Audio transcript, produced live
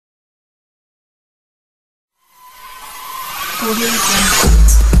Audio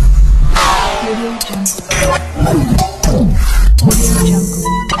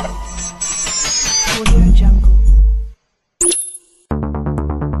Jungle.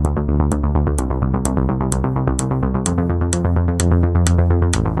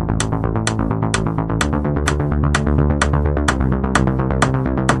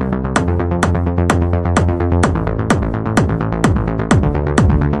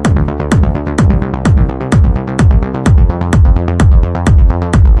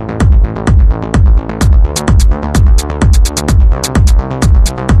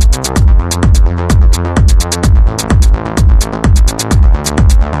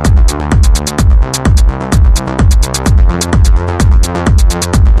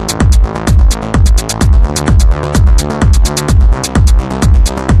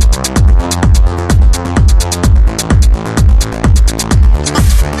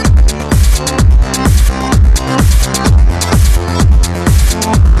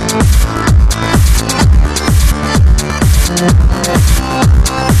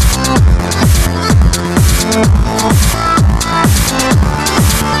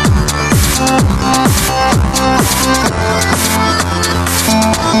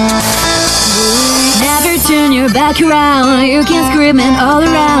 Turn your back around, you can scream and all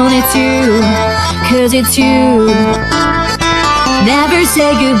around. It's you, cause it's you. Never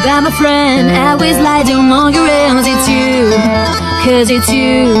say goodbye, my friend, always lie down on your rails. It's you, cause it's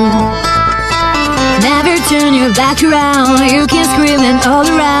you. Never turn your back around, you can scream and all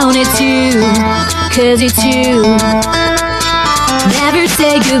around. It's you, cause it's you. Never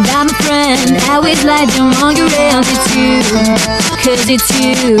say goodbye, my friend, always lie down on your rails. It's you, cause it's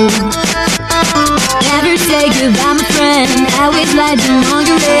you. Never say goodbye, my friend, always lie down on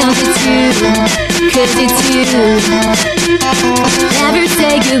your rails. It's you, cause it's you. Never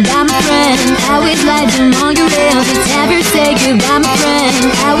say goodbye, my friend, always lie down on your rails. It's never say goodbye, my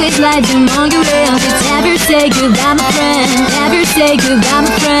friend, always lie down on your rails. It's never say goodbye, my friend, never say goodbye,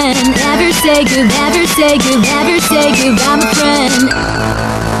 my friend, never say good, never say good, never say goodbye, my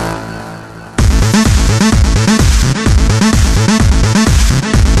friend.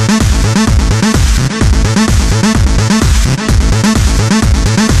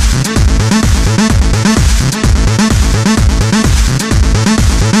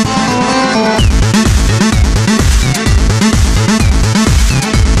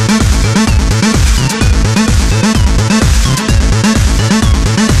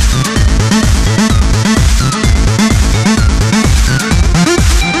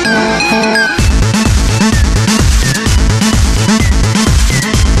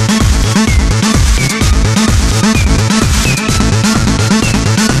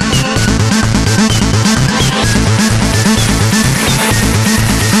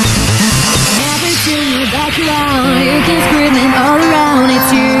 You can scream and all around.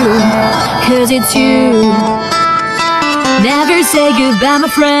 It's you, cause it's you. Never say goodbye, my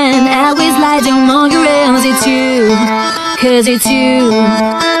friend, always lie down on your rails. It's you, cause it's you.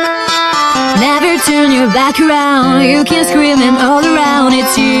 Never turn your back around, you can scream and all around.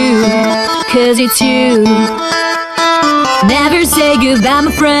 It's you, cause it's you. Never say goodbye,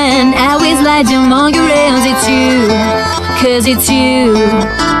 my friend, always lie down on your rails. It's you, cause it's you.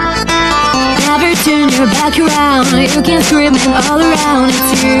 Never turn your back around, you can scream and all around.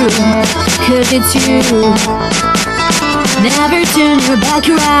 It's you, cause it's you. Never turn your back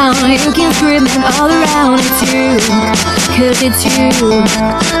around, you can scream and all around. It's you, cause it's you.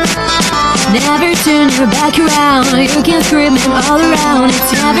 Never turn your back around, you can scream and all around.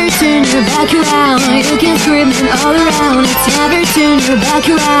 It's never turn your back around, you can scream and all around. It's never turn your back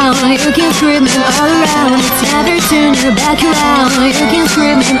around, you can scream and all around. It's never turn your back around, you can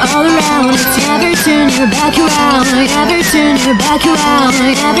scream and all around. It's never turn your back around, never turn your back around,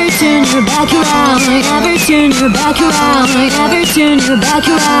 never turn your back around, never turn your back around, never turn your back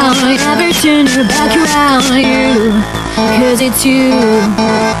around, never turn your back around. You, cause it's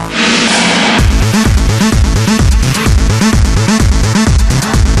you.